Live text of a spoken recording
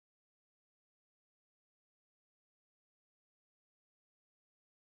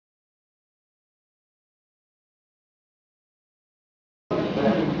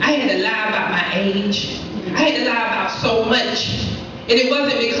to lie about my age. I had to lie about so much. And it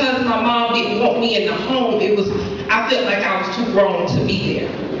wasn't because my mom didn't want me in the home. It was, I felt like I was too grown to be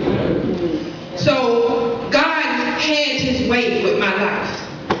there. So God had his way with my life.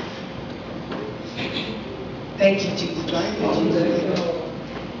 Thank you, Jesus.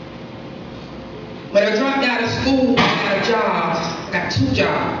 When I dropped out of school, I got a job. I got 2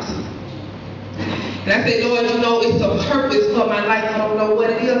 jobs. And I said, Lord, you know, it's a purpose for my life. I don't know what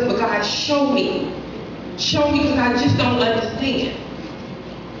it is, but God, show me. Show me, because I just don't understand.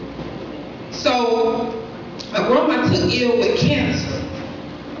 So, my grandma took ill with cancer.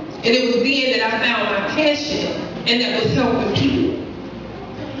 And it was then that I found my passion, and that was helping people.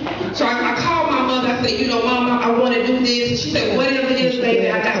 So I called my mother. I said, you know, Mama, I want to do this. She said, whatever it is, baby,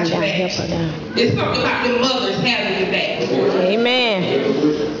 I got your back. It's something about the mothers having your back. Amen.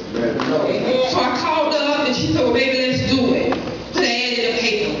 So I called her up, and she said, well, baby, let's do it. Put an ad in the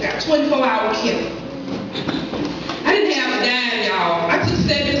paper. Got 24-hour care. I didn't have a dime, y'all. I took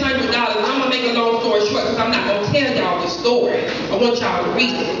 $700. I'm going to make a long story short, because I'm not going to tell y'all the story. I want y'all to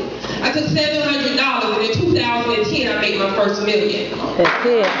read it. I took $700, and in 2010, I made my first $1 million. That's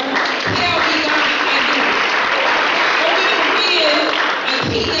it. Tell me God can do it. I went from being a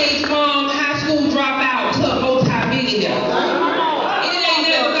teenage mom, high school dropout, to a multi-millionaire. And it ain't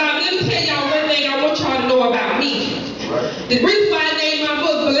never God. Let me tell y'all one thing I want y'all to know about me. The reason why I named my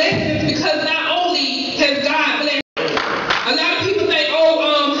book Blessings, because not only has God blessed, a lot of people think,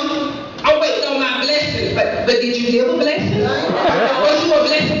 I'm waiting on my blessings, but did you give a blessing? Was you a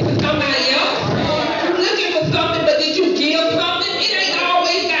blessing to somebody else? You're looking for something, but did you give something? It ain't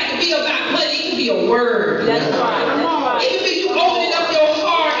always got to be about money. It can be a word. That's right. It can be you opening up your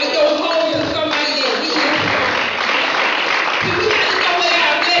heart or your home to somebody that needs it. See, we got to know where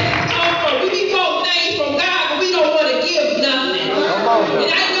our blessings come from. We be wanting things from God, but we don't want to give nothing. And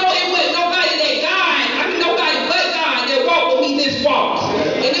I know it wasn't nobody that God, nobody but God that walked with me this walk.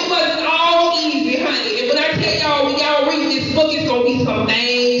 And it wasn't all easy, honey. And when I tell y'all, when y'all read this book, it's going to be some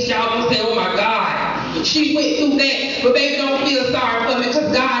things y'all going to say, oh my God, she went through that. But baby, don't feel sorry for me,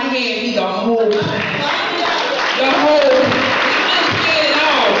 because God had me the whole time. The whole time. I understand it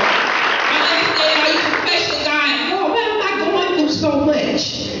all. I understand how you question God. Oh, why am I going through so much?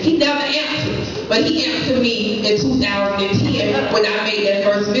 He never answered. But he answered me in 2010 when I made that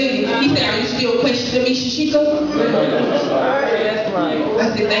first million. He said, are you still questioning me, Shashicka? That's right.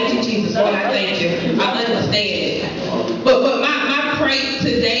 I said, thank you, Jesus. Lord, I thank you. I understand it. But my praise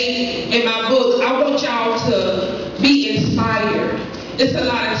today in my book, I want y'all to be inspired. It's a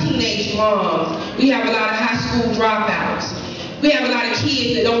lot of teenage moms. We have a lot of high school dropouts. We have a lot of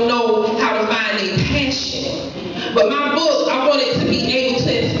kids that don't know how to find their passion. But my book, I want it to be able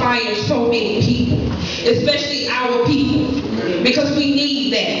to inspire so many people, especially our people, because we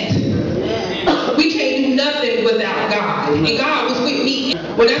need that. We can't do nothing without God. And God was with me.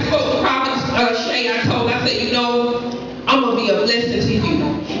 When I spoke to Prophet Shay, I said, you know, I'm going to be a blessing to you.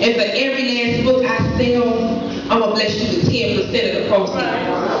 And for every last book I sell, I'm going to bless you with 10% of the proceeds.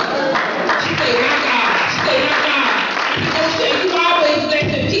 She said, my God. She said, my God. You always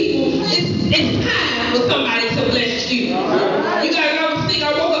blessing people. It's time for somebody to bless you. You guys ever see,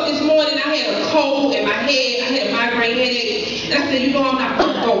 I woke up this morning, I had a cold in my head, I had a migraine headache, and I said, you know, I'm not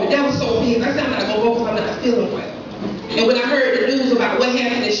going to go. That was so big. I said, I'm not going to go because I'm not feeling well. And when I heard the news about what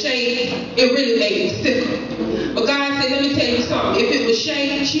happened to Shay, it really made me sick. But God said, let me tell you something. If it was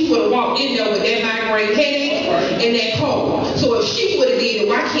Shay, she would have walked in there with that migraine headache and that cold. So if she would have did it,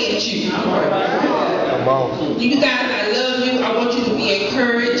 why can't you? You guys, I love you. I want you to be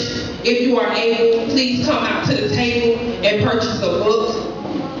encouraged. If you are able, please come out to the table and purchase a book.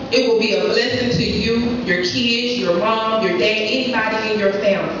 It will be a blessing to you, your kids, your mom, your dad, anybody in your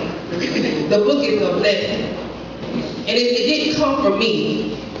family. The book is a blessing. And it didn't come from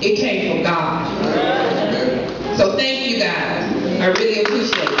me. It came from God. So thank you guys. I really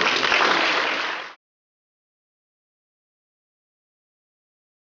appreciate it.